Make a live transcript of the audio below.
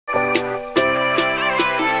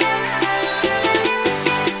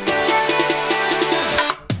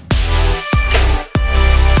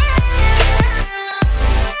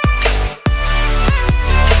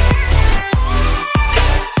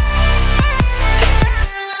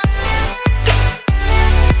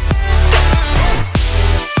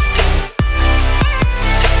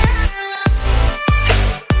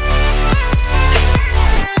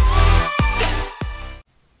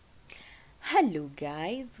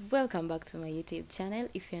welcome back to my YouTube channel.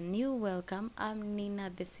 If you're new, welcome. I'm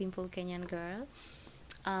Nina, the simple Kenyan girl.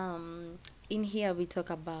 In here we talk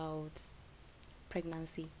about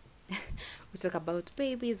pregnancy. We talk about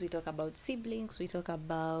babies, we talk about siblings, we talk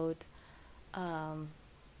about the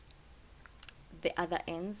other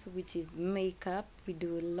ends, which is makeup. We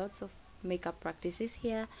do lots of makeup practices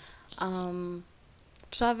here.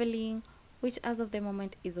 Traveling, which as of the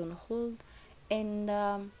moment is on hold, and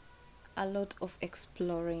a lot of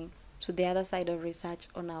exploring to the other side of research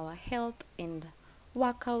on our health and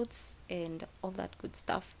workouts and all that good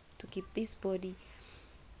stuff to keep this body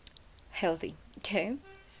healthy. Okay,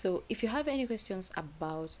 so if you have any questions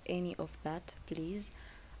about any of that, please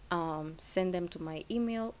send them to my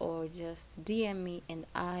email or just DM me and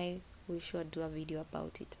I will sure do a video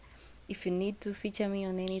about it. If you need to feature me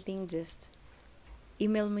on anything, just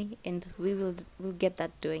email me and we'll get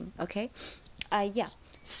that doing. Okay, yeah,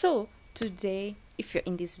 so today, if you're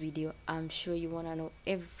in this video, I'm sure you want to know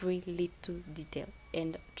every little detail,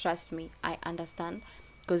 and trust me, I understand,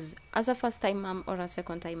 because as a first time mom or a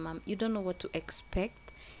second time mom, you don't know what to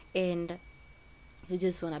expect and you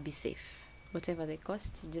just want to be safe. Whatever the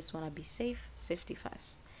cost, you just want to be safe. Safety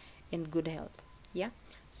first and good health. Yeah,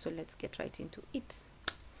 so let's get right into it.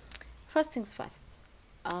 First things first,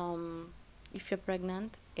 if you're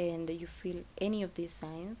pregnant and you feel any of these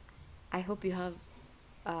signs, I hope you have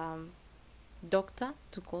doctor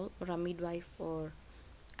to call, or a midwife, or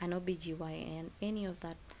an OBGYN, any of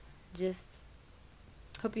that. Just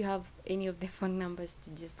hope you have any of the phone numbers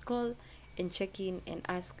to just call and check in and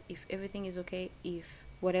ask if everything is okay, if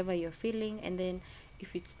whatever you're feeling, and then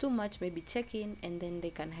if it's too much, maybe check in and then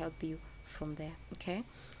they can help you from there. Okay,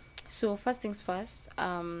 so first things first,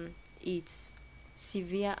 it's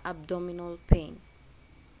severe abdominal pain.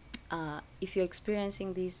 If you're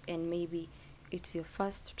experiencing this and maybe it's your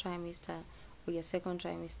first trimester or your second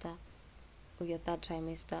trimester or your third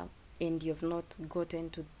trimester and you've not gotten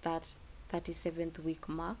to that 37th week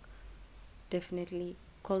mark, definitely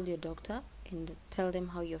call your doctor and tell them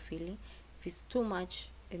how you're feeling. If it's too much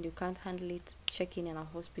and you can't handle it, check in a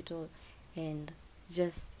hospital and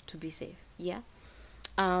just to be safe. Yeah.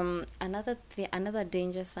 Another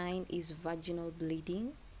danger sign is vaginal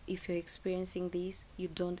bleeding. If you're experiencing this, you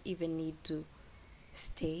don't even need to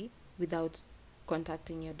stay without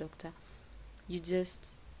contacting your doctor. You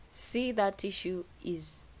just see that tissue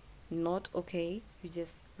is not okay, you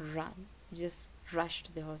just rush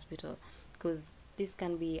to the hospital, because this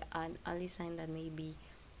can be an early sign that maybe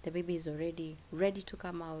the baby is already ready to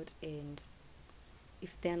come out, and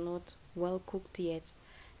if they're not well cooked yet,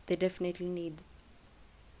 they definitely need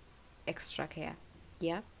extra care.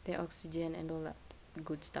 Yeah, the oxygen and all that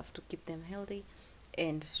good stuff to keep them healthy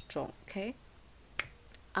and strong. Okay,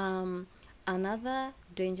 another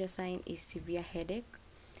danger sign is severe headache.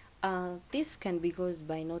 This can be caused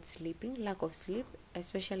by not sleeping, lack of sleep,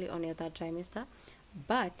 especially on your third trimester.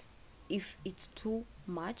 But if it's too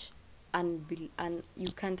much and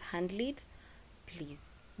you can't handle it, please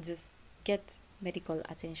just get medical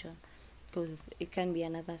attention, because it can be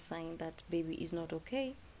another sign that baby is not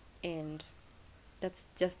okay, and that's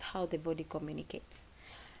just how the body communicates.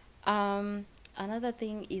 Another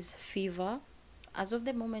thing is fever. As of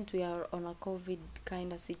the moment, we are on a COVID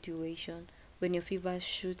kind of situation. When your fever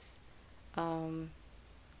shoots,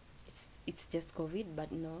 it's just COVID,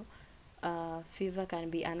 but no, fever can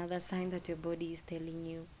be another sign that your body is telling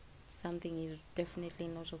you something is definitely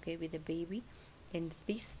not okay with the baby, and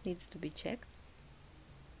this needs to be checked.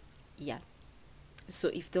 Yeah, so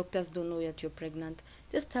if doctors don't know that you're pregnant,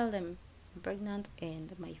 just tell them I'm pregnant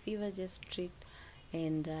and my fever just tripped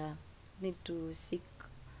and need to seek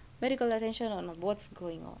medical attention on what's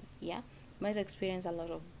going on. Yeah, you might experience a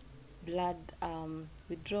lot of blood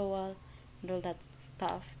withdrawal and all that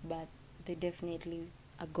stuff, but they definitely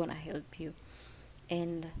are gonna help you,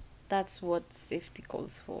 and that's what safety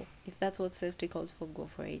calls for. If that's what safety calls for, go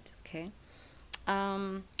for it. Okay.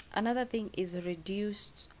 Another thing is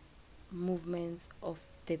reduced movements of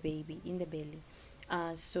the baby in the belly.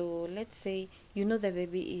 So let's say the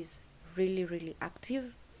baby is really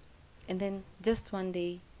active, and then just one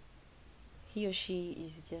day he or she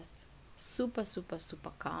is just super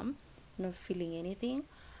calm, not feeling anything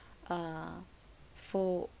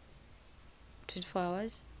for 24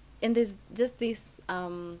 hours, and there's just this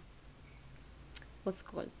what's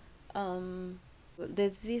called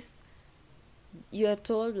there's this, you are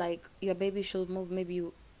told like your baby should move maybe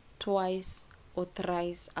twice or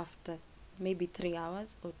thrice after maybe 3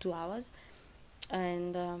 hours or 2 hours,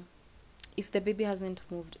 and if the baby hasn't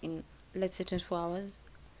moved in, let's say, 24 hours,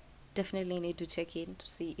 definitely need to check in to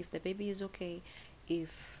see if the baby is okay,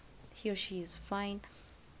 if he or she is fine,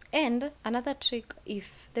 And another trick,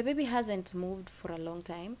 if the baby hasn't moved for a long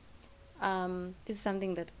time, this is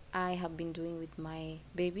something that I have been doing with my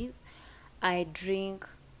babies. I drink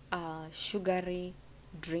a sugary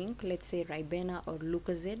drink, let's say Ribena or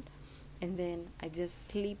Lucozade, and then I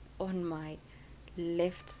just sleep on my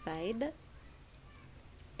left side,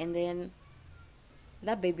 and then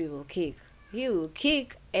that baby will kick. He will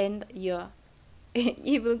kick, and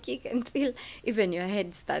he will kick until even your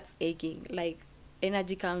head starts aching. Like,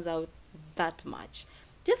 energy comes out that much.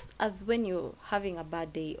 Just as when you're having a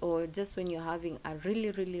bad day, or just when you're having a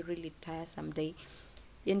really, really, really tiresome day,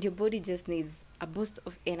 and your body just needs a boost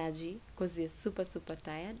of energy because you're super, super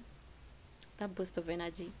tired. That boost of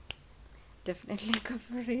energy, definitely go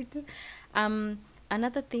for it.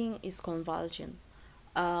 Another thing is convulsion.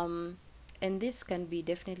 And this can be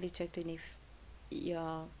definitely checked in if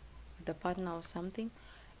you're with a partner or something.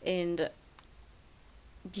 And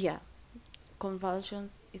yeah,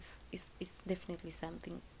 convulsions is definitely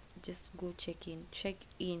something. Just go check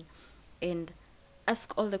in and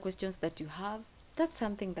ask all the questions that you have. That's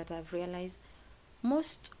something that I've realized.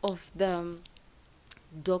 Most of the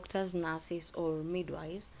doctors, nurses, or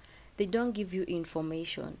midwives, they don't give you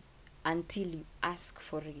information until you ask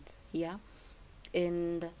for it. Yeah.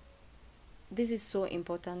 And this is so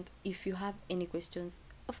important. If you have any questions,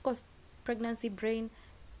 of course, pregnancy brain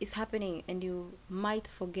is happening and you might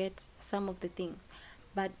forget some of the things,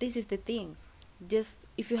 but this is the thing. Just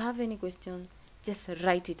if you have any question, just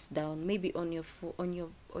write it down, maybe on your on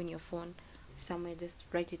your phone somewhere. Just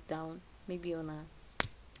write it down, maybe on a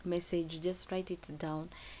message. Just write it down,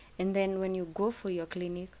 and then when you go for your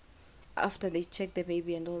clinic, after they check the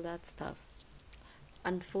baby and all that stuff,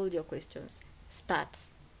 unfold your questions. Start.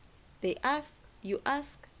 They ask, you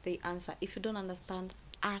ask, they answer. If you don't understand,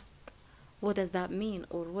 ask, what does that mean,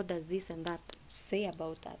 or what does this and that say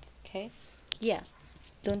about that? Okay. Yeah,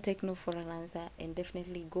 don't take no for an answer, and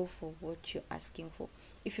definitely go for what you're asking for.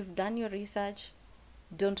 If you've done your research,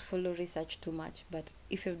 don't follow research too much, but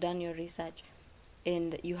if you've done your research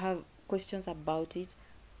and you have questions about it,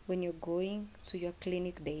 when you're going to your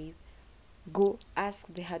clinic days, go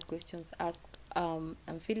ask the hard questions. Ask, I'm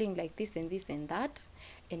feeling like this and this and that,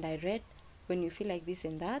 and I read when you feel like this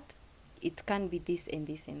and that, it can be this and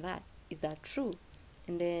this and that. Is that true?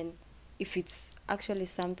 And then if it's actually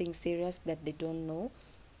something serious that they don't know,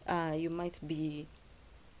 you might be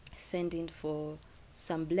sent in for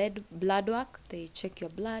some blood work. They check your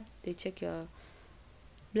blood,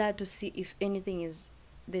 to see if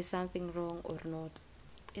there's something wrong or not.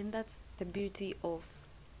 And that's the beauty of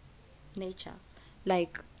nature.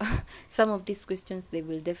 Like, some of these questions they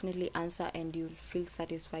will definitely answer, and you'll feel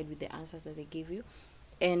satisfied with the answers that they give you.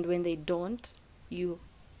 And when they don't,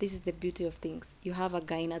 this is the beauty of things. You have a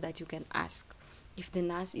gyna that you can ask. If the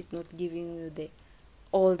nurse is not giving you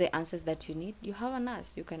all the answers that you need, you have a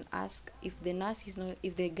nurse you can ask. If the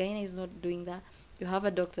gyna is not doing that, you have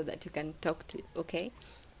a doctor that you can talk to. Okay.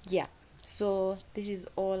 Yeah, so this is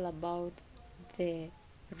all about the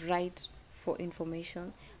right for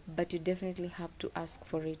information, but you definitely have to ask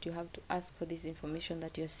for it. You have to ask for this information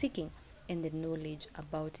that you're seeking and the knowledge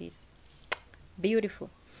about it. Beautiful.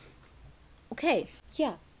 Okay.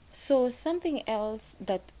 Yeah, so something else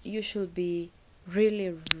that you should be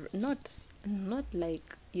really not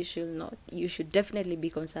like you should definitely be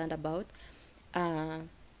concerned about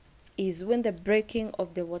is when the breaking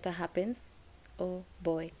of the water happens. Oh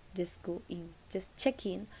boy, just go in, just check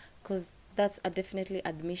in, because that's definitely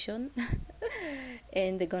admission.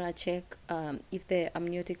 And they're gonna check if the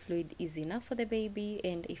amniotic fluid is enough for the baby,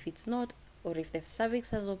 and if it's not, or if the cervix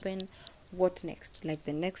has opened, what next, like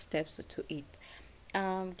the next steps to it.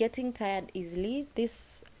 Getting tired easily,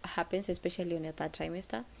 this happens especially on your third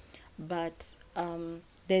trimester, but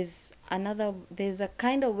there's a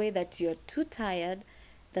kind of way that you're too tired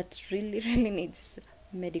that really really needs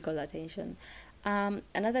medical attention.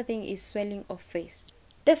 Another thing is swelling of face.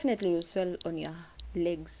 Definitely you'll swell on your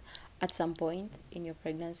legs at some point in your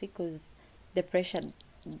pregnancy, because the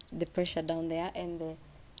pressure down there and the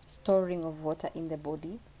storing of water in the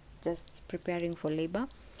body, just preparing for labor.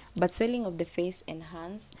 But swelling of the face and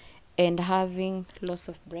hands and having loss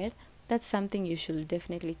of breath, that's something you should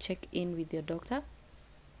definitely check in with your doctor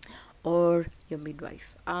or your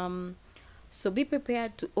midwife. So be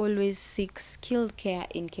prepared to always seek skilled care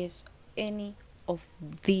in case any of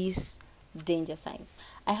these danger signs.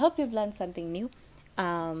 I hope you've learned something new,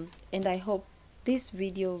 and I hope this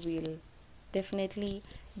video will definitely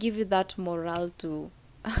give you that morale to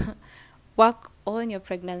work on your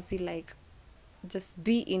pregnancy. Like, just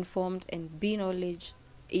be informed and be knowledge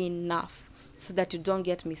enough so that you don't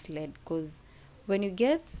get misled, because when you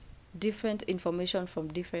get different information from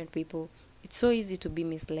different people, it's so easy to be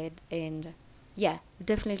misled, and yeah,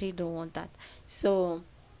 definitely don't want that. So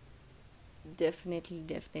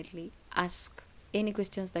definitely ask any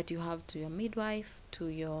questions that you have to your midwife, to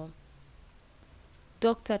your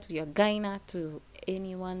doctor, to your gyna, to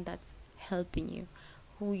anyone that's helping you,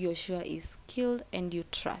 who you're sure is skilled and you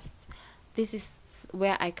trust. This is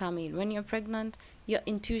where I come in. When you're pregnant, your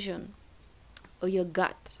intuition or your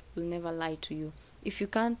gut will never lie to you. If you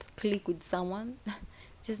can't click with someone,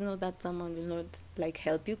 just know that someone will not like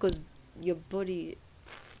help you, because your body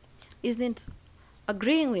isn't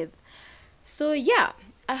agreeing with. So yeah,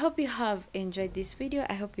 I hope you have enjoyed this video.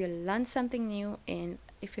 I hope you learned something new, and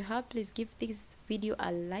if you have, please give this video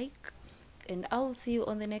a like, and I'll see you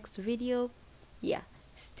on the next video. Yeah,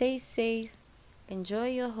 stay safe, enjoy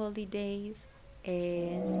your holidays,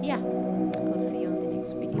 and yeah, I'll see you on the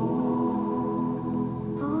next video.